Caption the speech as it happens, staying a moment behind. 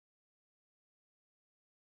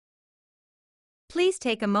Please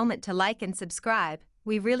take a moment to like and subscribe,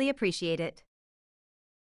 we really appreciate it.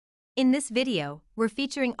 In this video, we're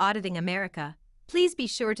featuring Auditing America. Please be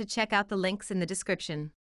sure to check out the links in the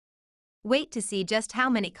description. Wait to see just how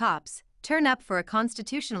many cops turn up for a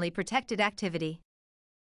constitutionally protected activity.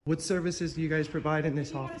 What services do you guys provide in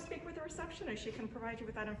this You want office? to speak with the receptionist, she can provide you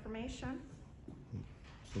with that information.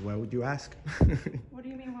 So why would you ask? What do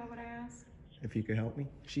you mean, why would I ask? If you could help me,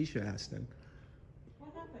 she should ask them.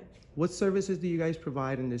 What happened? What services do you guys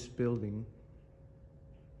provide in this building?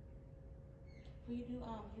 We do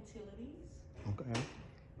utilities. Okay.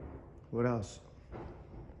 What else?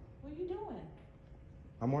 What are you doing?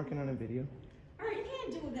 I'm working on a video. Oh, you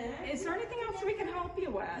can't do that. Is there anything else we can help you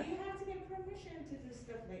with? You have to get permission to do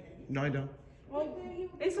stuff like that. No, I don't. Well,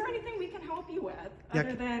 is there anything we can help you with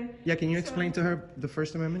other than... Yeah, can you explain to her the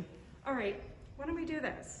First Amendment? All right, why don't we do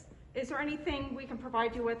this? Is there anything we can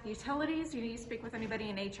provide you with utilities? Do you need to speak with anybody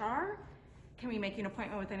in HR? Can we make you an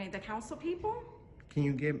appointment with any of the council people? Can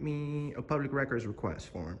you give me a public records request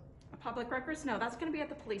form? A public records? No, that's going to be at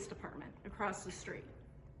the police department across the street.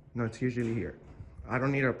 No, it's usually here. I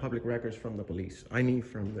don't need a public records from the police. I need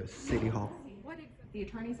from the city hall. What, the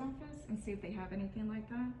attorney's office, and see if they have anything like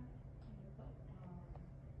that?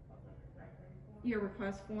 Your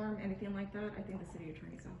request form, anything like that? I think the city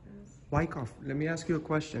attorney's office. Wyckoff, let me ask you a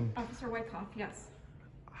question. Officer Wyckoff, yes.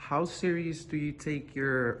 How serious do you take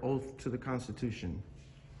your oath to the Constitution?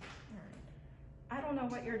 I don't know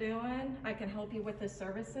what you're doing. I can help you with the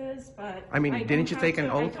services, but I mean, didn't you take an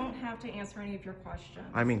oath? I don't have to answer any of your questions.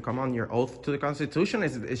 I mean, come on, your oath to the Constitution,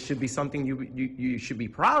 it should be something you should be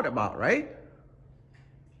proud about, right?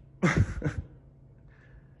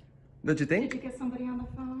 Don't you think? Did you get somebody on the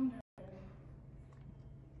phone?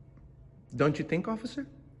 Don't you think, officer?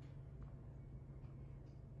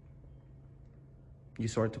 You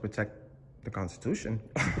swore to protect the Constitution.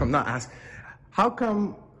 I'm not asking. How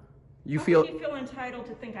come you How feel... do you feel entitled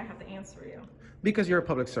to think I have to answer you? Because you're a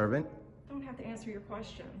public servant. I don't have to answer your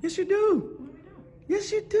questions. Yes, you do. No, I don't.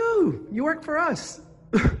 Yes, you do. You work for us.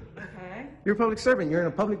 Okay. You're a public servant. You're in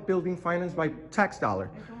a public building financed by tax dollar.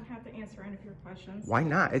 I don't have to answer any of your questions. Why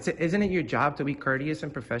not? Isn't it your job to be courteous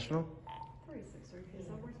and professional? 36, is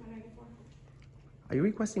that where's my 94? Are you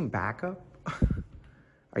requesting backup?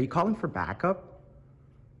 Are you calling for backup?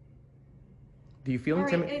 Do you feel All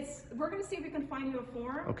right, intimidated? we're going to see if we can find you a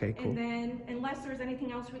form. Okay, cool. And then, unless there's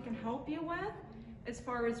anything else we can help you with, as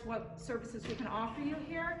far as what services we can offer you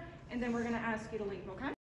here, and then we're going to ask you to leave,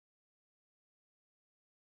 okay?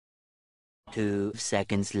 2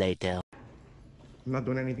 seconds later. I'm not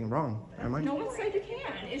doing anything wrong, am I? No one said you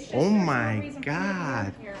can. It's just Oh there's no my reason for you to be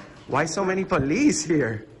God. in here. Why so many police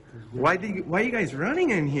here? Why are you guys running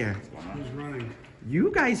in here? Who's running?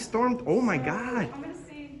 You guys stormed, oh my So, God. I'm going to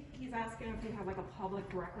see, he's asking if you have like a public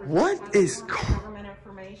record. What request is form go- for government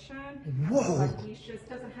information. Whoa. Like, he just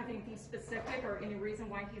doesn't have anything specific or any reason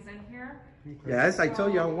why he's in here. Yes, I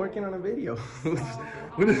told you I'm working on a video. So,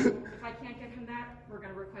 if I can't get him that, we're going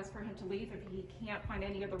to request for him to leave if he can't find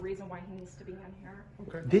any other reason why he needs to be in here.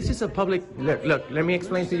 Okay. This is a public, look, let me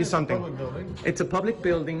explain to you something. Public building. It's a public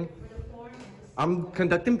building. I'm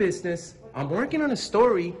conducting business. I'm working on a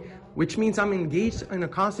story, which means I'm engaged in a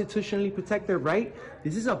constitutionally protected right.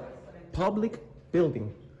 This is a public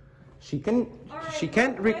building. She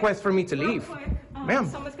can't request for me to leave. Ma'am.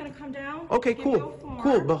 Someone's going to come down. Okay, give you a cool, form.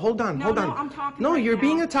 cool, but hold on, No, hold on. No, I'm talking No, right you're now.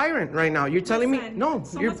 being a tyrant right now. You're telling me, Listen, no.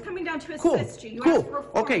 Someone's coming down to Cool, assist you. You cool. asked for a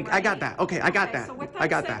form, Okay, I got right? that. Okay, I got Okay, that. So with I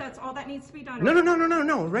got said, that. that's all that needs to be done.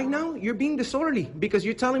 No. Right now, you're being disorderly because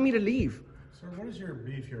you're telling me to leave. Sir, what is your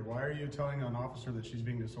beef here? Why are you telling an officer that she's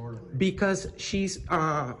being disorderly? Because she's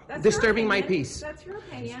That's disturbing your my opinion. peace. That's your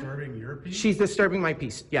opinion. Disturbing your peace? She's disturbing my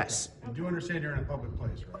peace, yes. You do understand you're in a public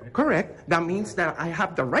place, right? Correct. That means that I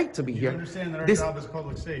have the right to be You here. understand that our job is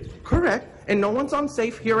public safety. Correct. And no one's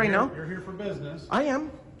unsafe here right now. You're here for business. I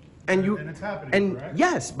am. And you. And it's happening, And correct?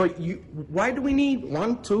 yes, but you. Why do we need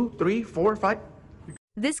 1, 2, 3, 4, 5?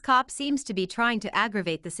 This cop seems to be trying to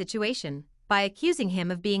aggravate the situation by accusing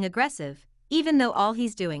him of being aggressive, even though all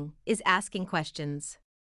he's doing is asking questions.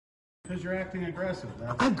 Because you're acting aggressive.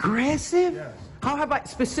 That's, Aggressive? Yes. How have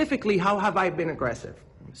I been aggressive?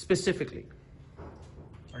 Specifically.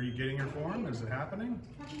 are you getting your form? Is it happening?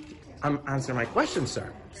 I'm answering my question,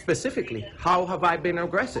 sir. Specifically, how have I been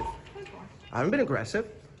aggressive? I haven't been aggressive.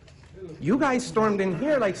 You guys stormed in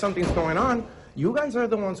here like something's going on. You guys are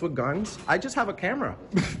the ones with guns. I just have a camera.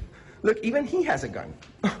 Look, even he has a gun.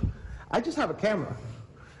 I just have a camera.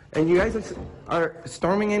 And you guys are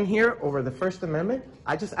storming in here over the First Amendment.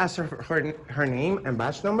 I just asked her name and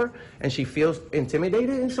badge number, and she feels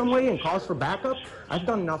intimidated in some way and calls for backup. I've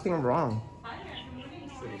done nothing wrong.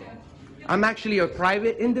 I'm actually a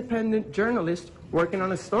private independent journalist working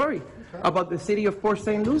on a story about the city of Port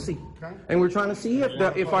St. Lucie. Okay. And we're trying to see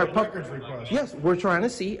if our records request. yes, we're trying to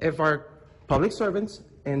see if our public servants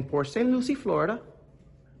in Port St. Lucie, Florida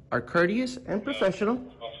are courteous and professional.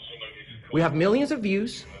 We have millions of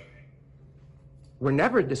views. We're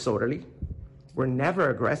never disorderly. We're never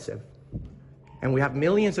aggressive. And we have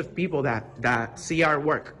millions of people that see our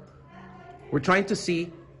work. We're trying to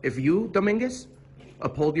see if you, Dominguez,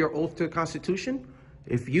 uphold your oath to the Constitution.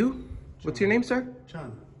 If you, what's your name, sir?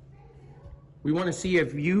 John. We want to see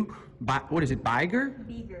if you, what is it, Beeger?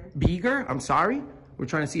 Beeger, I'm sorry. We're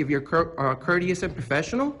trying to see if you're courteous and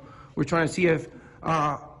professional. We're trying to see if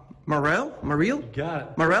Morel? You got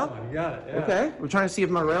it. Morel? You got it, yeah. Okay. We're trying to see if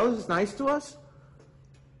Morel is nice to us.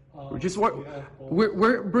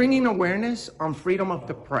 We're bringing awareness on freedom of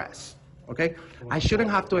the press. Okay. I shouldn't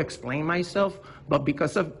have to explain myself, but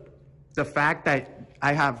because of the fact that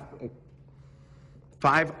I have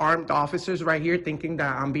 5 armed officers right here thinking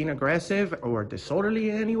that I'm being aggressive or disorderly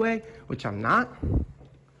in any way, which I'm not,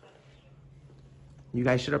 you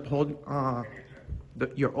guys should uphold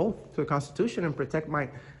your oath to the Constitution and protect my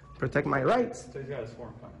rights. So he's got his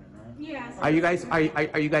form coming in, right? Yes.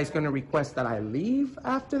 Are you guys going to request that I leave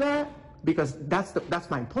after that? Because that's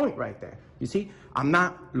my point right there. You see, I'm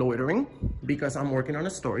not loitering because I'm working on a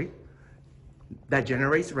story that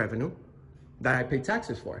generates revenue that I pay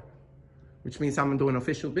taxes for, which means I'm doing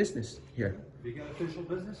official business here. You got official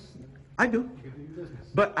business? I do. You can do your business.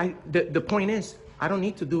 But the point is, I don't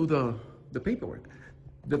need to do the paperwork.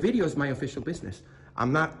 The video is my official business.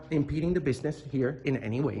 I'm not impeding the business here in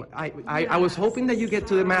any way. I was hoping that you get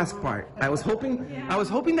to the mask part. I was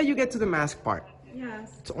hoping that you get to the mask part.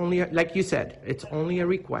 Yes. It's only, like you said, it's only a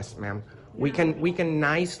request, ma'am. We can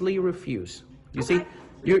nicely refuse. You see,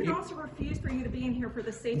 we can also refuse for you to be in here for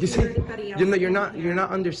the safety you see, of everybody else. you're not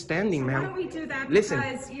understanding, So ma'am. why don't we do that? Listen,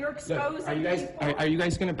 Because you're look, exposing are you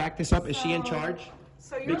guys going to back this up? Is she in charge?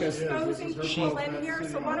 So you're Because exposing people in here,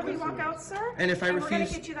 so why don't we walk out, sir? And if I we're gonna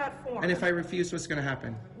refuse, get you that form. and if I refuse, what's going to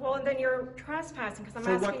happen? Well, and then you're trespassing because I'm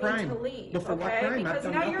For what asking crime? you to leave. But for what okay? crime? I've Because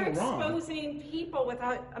done now you're nothing wrong. exposing people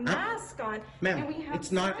without a mask on. Ma'am, and we have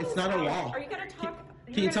it's not a signs law. out. Are you going to talk?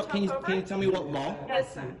 Can you tell me what law?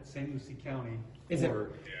 Listen. St. Lucie County. Is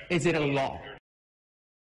it a law?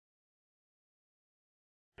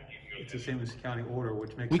 It's a St. Lucie County order,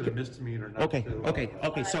 which makes it a misdemeanor. Not Okay.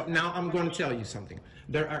 to- So now I'm going to tell you something.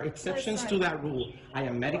 There are exceptions to that rule. I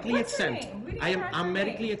am medically What's your exempt. name? We didn't I'm ask your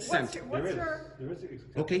medically name. exempt. What's There your? is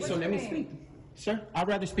a- Okay, so What's let me your speak. name? Sir, I'd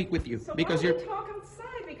rather speak with you So because why you're. don't we talk outside?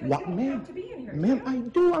 Because What, you don't ma'am? have to be in here. Ma'am, do I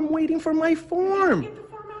you? do. I'm waiting for my form. Get the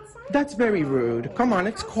form outside. That's very rude. Come on,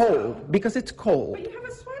 it's cold. Because it's cold. But you have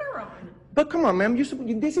a sweater on. But come on, ma'am.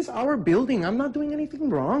 This is our building. I'm not doing anything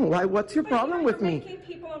wrong. Why? What's your problem with You're me? making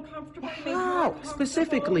people uncomfortable. You make her How? uncomfortable.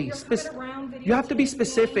 Specifically, You're coming around you have to be videotaping me.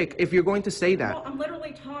 specific if you're going to say that. Well, I'm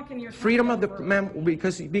literally talking. You're Freedom of the, talking over ma'am,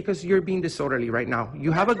 because you're being disorderly right now.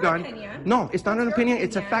 You have a That's your gun. opinion. No, it's not That's an your opinion.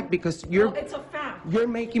 It's a opinion. fact because Well, it's a fact.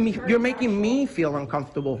 you're making me feel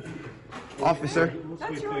uncomfortable, officer.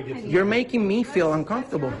 That's your opinion. You're making me feel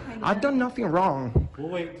uncomfortable. That's your opinion. I've done nothing wrong. We'll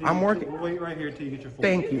wait. I'm We'll wait right here till you get your form.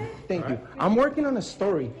 Thank you. I'm working on a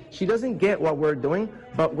story. She doesn't get what we're doing,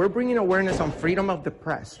 but we're bringing awareness on freedom of the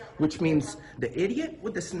press, which means the idiot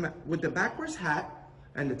with the backwards hat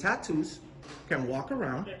and the tattoos can walk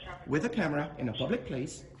around with a camera in a public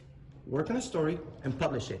place, work on a story, and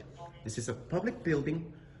publish it. This is a public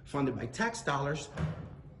building funded by tax dollars.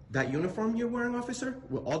 That uniform you're wearing, officer,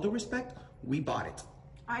 with all due respect, we bought it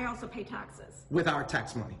I also pay taxes. with our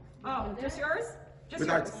tax money. Oh, just yours? Just With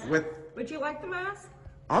yours. our, Would you like the mask?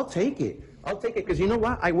 I'll take it. Because you know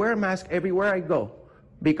what? I wear a mask everywhere I go.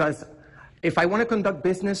 Because if I want to conduct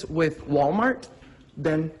business with Walmart,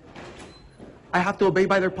 then I have to obey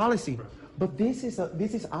by their policy. But this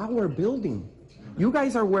is our building. You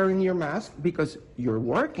guys are wearing your mask because you're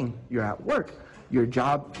working. You're at work. Your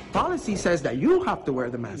job policy says that you have to wear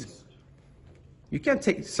the mask. You can't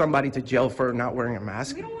take somebody to jail for not wearing a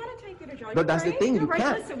mask. We don't want to take you to jail. But that's the thing, you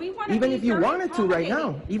can't. Listen, we want to Even be if you very wanted to right now.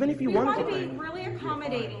 accommodating. Even if you we wanted want to. to be really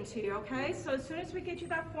accommodating to you, okay? So as soon as we get you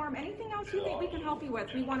that form, anything else you think we can help you with,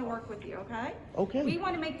 we want to work with you, okay? Okay. We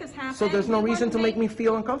want to make this happen. So there's no We want reason to make me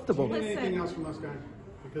feel uncomfortable. Do you need anything Listen. else from us, guy?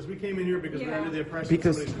 Because we came in here because we're Yeah. under the impression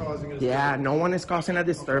Because, somebody's causing us. yeah, no one is causing a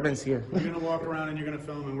disturbance here. You're gonna walk around and you're gonna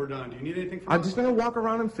film and we're done. Do you need anything from I'm us? just gonna walk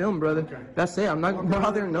around and film, brother. Okay. That's it. I'm not Walk around-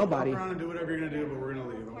 bothering nobody. Walk around and do whatever you're gonna do, but we're gonna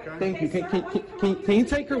leave, okay? Thank you. Hey, sir, Can you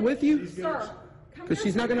take her with you? She's Sir, gonna- come Because here.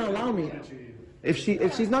 she's not gonna allow me. If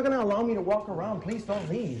she's not gonna allow me to walk around, please don't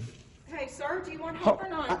leave. Hey, Okay, sir, do you want help or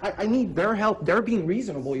not? I need their help. They're being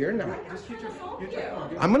reasonable. You're not.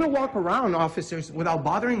 I'm gonna walk around, officers, without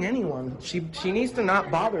bothering anyone. She needs to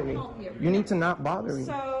not bother me. You need to not bother me.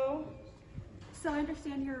 So I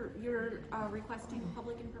understand you're requesting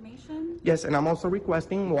public information? Yes, and I'm also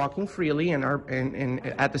requesting walking freely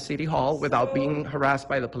at the city hall without being harassed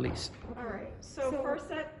by the police. All right, so first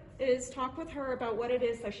step is talk with her about what it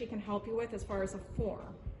is that she can help you with as far as a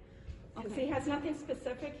form. Because he has nothing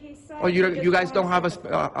specific, he said. Oh, you guys don't have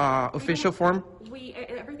a official form?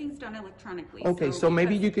 Everything's done electronically. Okay, so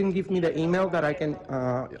maybe you can give me the email that I can,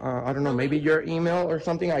 I don't know, maybe your email or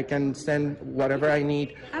something. I can send whatever I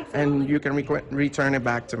need, and you can return it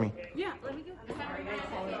back to me. Yeah, let me go. Sorry, I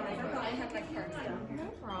apologize. I have my cards down. No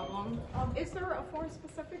problem. Is there a form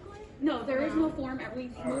specifically? No, there is no form.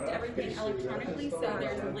 We've moved everything electronically, so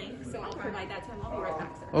there's a link. So I'll provide that to him. I'll be right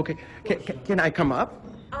back, sir. Okay, can I come up?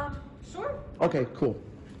 Sure. Okay, cool.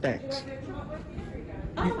 Thanks.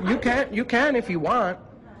 You can if you want.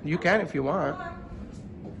 You can if you want.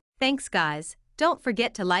 Thanks, guys. Don't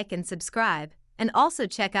forget to like and subscribe, and also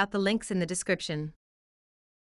check out the links in the description.